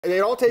They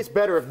all taste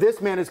better if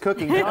this man is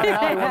cooking. John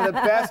Howie, one of the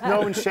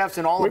best-known chefs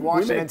in all of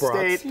Washington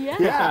State.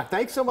 Yeah,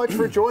 thanks so much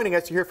for joining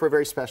us. You're here for a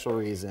very special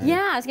reason.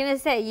 Yeah, I was going to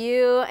say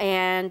you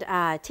and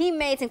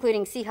teammates,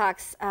 including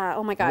Seahawks.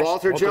 Oh my gosh,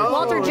 Walter Jones.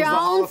 Walter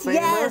Jones,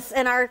 yes,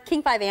 and our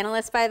King 5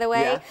 analyst, by the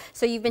way. Yeah.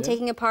 So you've been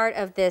taking a part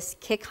of this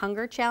Kick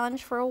Hunger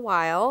Challenge for a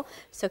while.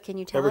 So can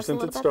you tell us a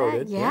little about that? Ever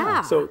since it started.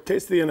 Yeah. So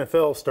Taste of the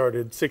NFL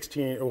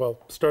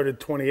started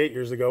 28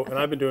 years ago, and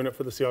I've been doing it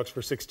for the Seahawks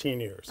for 16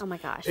 years. Oh my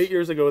gosh. 8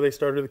 years ago, they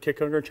started the Kick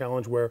Hunger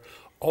Challenge, where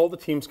all the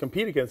teams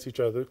compete against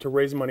each other to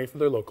raise money for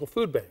their local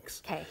food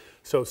banks. Okay.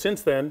 So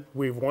since then,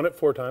 we've won it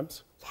 4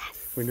 times.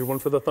 Yes. We did one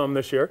for the thumb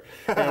this year,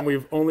 and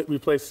we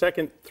placed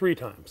second 3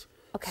 times.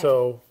 Okay.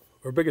 So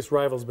our biggest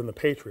rival's been the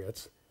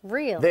Patriots.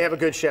 Really? They have a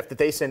good chef that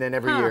they send in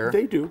every year.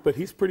 They do, but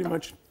he's pretty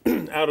much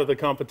out of the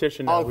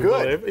competition now. Oh,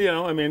 good. You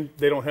know, I mean,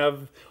 they don't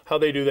have, how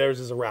they do theirs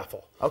is a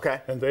raffle.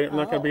 Okay. And they're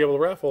not going to be able to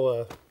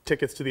raffle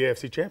tickets to the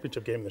AFC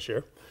Championship game this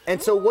year.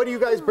 And so what do you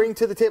guys bring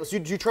to the table? So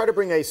do you try to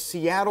bring a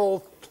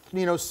Seattle,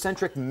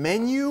 centric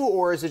menu,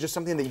 or is it just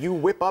something that you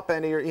whip up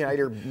out of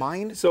your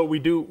mind? So we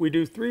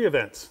do 3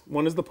 events.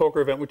 One is the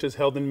poker event, which is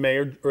held in May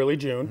or early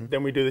June.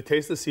 Then we do the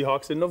Taste of the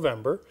Seahawks in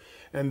November.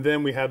 And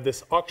then we have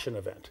this auction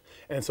event.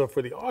 And so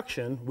for the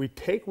auction, we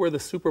take where the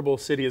Super Bowl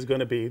city is going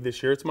to be.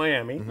 This year it's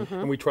Miami.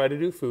 And we try to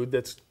do food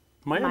that's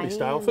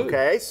Miami-style food.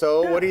 Okay,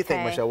 so what do you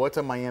think, Michelle? What's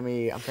a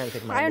Miami? I'm trying to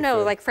think of Miami I don't know,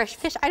 food. like fresh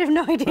fish. I have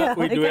no idea.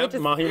 We do have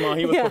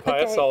mahi-mahi with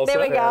papaya salsa. There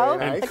we go.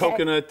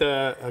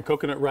 And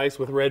coconut rice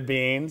with red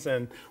beans.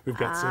 And we've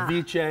got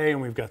ceviche,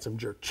 and we've got some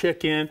jerk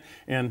chicken,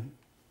 and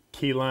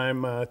key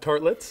lime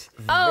tartlets.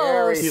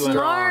 Oh,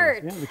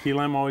 smart. Yeah, the key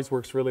lime always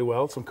works really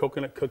well. Some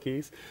coconut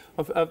cookies,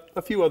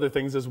 a few other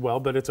things as well,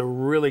 but it's a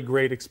really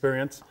great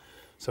experience.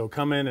 So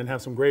come in and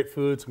have some great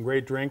food, some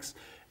great drinks,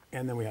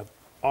 and then we have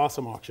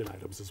awesome auction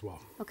items as well.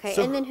 Okay,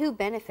 and then who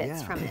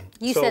benefits from it?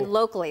 You said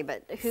locally,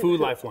 but who? Food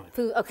Lifeline.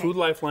 Okay. Food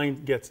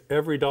Lifeline gets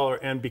every dollar,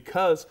 and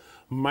because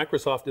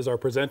Microsoft is our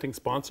presenting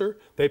sponsor,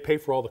 they pay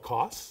for all the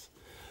costs.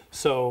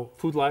 So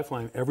Food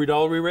Lifeline, every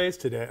dollar we raise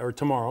today or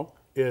tomorrow,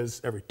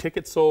 is every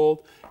ticket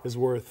sold is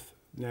worth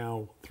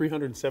now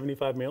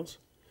 375 meals.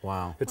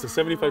 Wow. It's a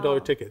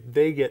 $75 ticket.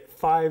 They get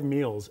 5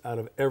 meals out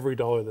of every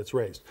dollar that's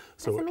raised.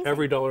 So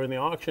every dollar in the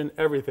auction,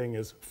 everything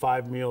is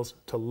 5 meals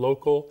to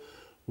local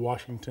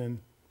Washington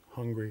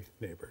hungry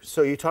neighbors.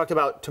 So you talked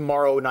about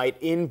tomorrow night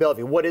in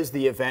Bellevue. What is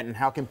the event and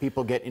how can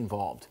people get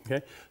involved?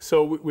 Okay,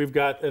 so we've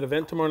got an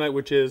event tomorrow night,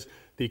 which is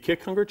the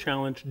Kick Hunger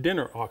Challenge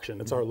dinner auction.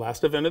 It's our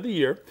last event of the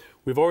year.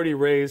 We've already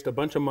raised a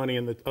bunch of money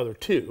in the other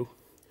 2.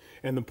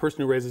 And the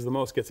person who raises the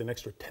most gets an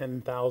extra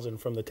 $10,000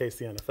 from the Taste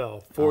of the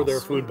NFL for their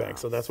food bank.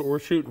 So that's what we're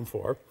shooting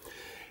for.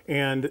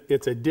 And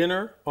it's a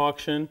dinner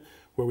auction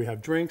where we have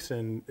drinks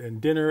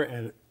and dinner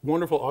and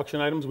wonderful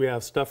auction items. We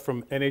have stuff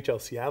from NHL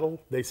Seattle.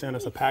 They sent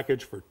us a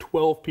package for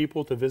 12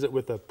 people to visit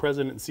with the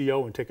president and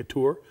CEO and take a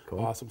tour. Cool.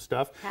 Awesome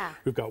stuff. Yeah.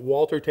 We've got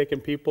Walter taking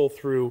people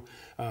through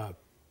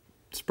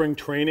spring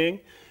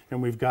training.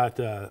 And we've got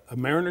a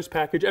Mariners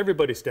package.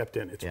 Everybody stepped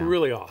in. It's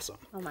really awesome.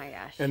 Oh my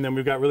gosh. And then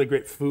we've got really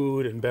great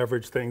food and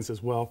beverage things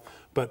as well.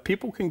 But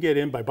people can get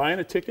in by buying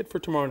a ticket for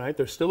tomorrow night.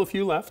 There's still a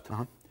few left.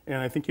 And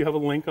I think you have a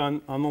link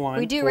on the line.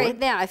 We do right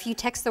now. If you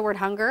text the word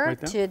hunger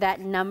to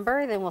that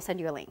number, then we'll send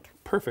you a link.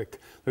 Perfect.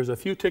 There's a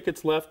few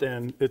tickets left,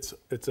 and it's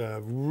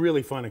a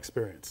really fun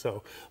experience.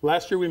 So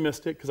last year we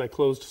missed it because I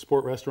closed a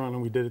sport restaurant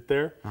and we did it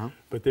there.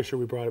 But this year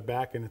we brought it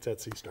back, and it's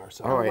at Sea Star.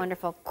 So. Oh,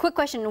 wonderful. Quick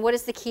question. What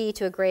is the key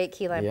to a great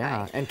key lime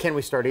pie? And can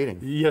we start eating?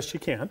 Yes, you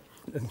can.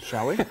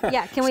 Shall we?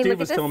 Yeah, can we Steve look at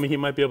was this? telling me he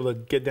might be able to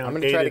get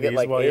down 8 of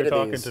these while you're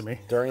talking to me.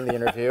 During the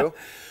interview.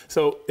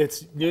 So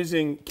it's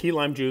using key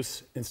lime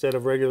juice instead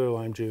of regular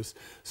lime juice.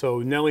 So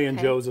Nellie and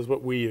Joe's is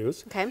what we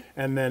use. Okay.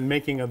 And then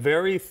making a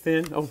very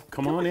thin,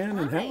 come on in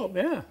and help,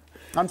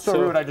 I'm so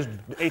rude, I just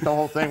ate the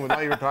whole thing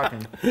while you were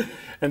talking.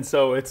 And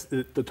so it's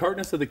the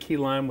tartness of the key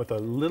lime with a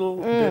little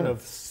bit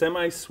of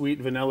semi-sweet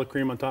vanilla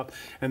cream on top,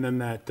 and then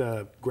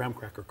that graham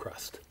cracker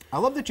crust. I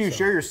love that you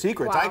share your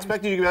secrets. I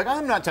expected you to be like,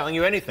 I'm not telling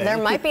you anything. There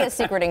might be a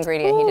secret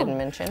ingredient he didn't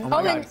mention.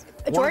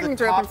 And Jordan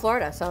grew up in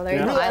Florida, so there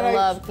you go. I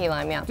love key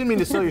lime, Didn't mean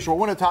to sell you short.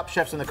 One of the top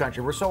chefs in the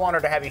country. We're so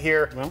honored to have you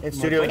here in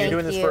studio, and you're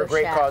doing this for a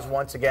great cause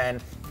once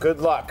again. Good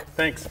luck.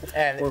 Thanks.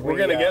 And we're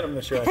going to get them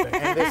this year, I think.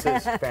 And this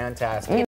is fantastic.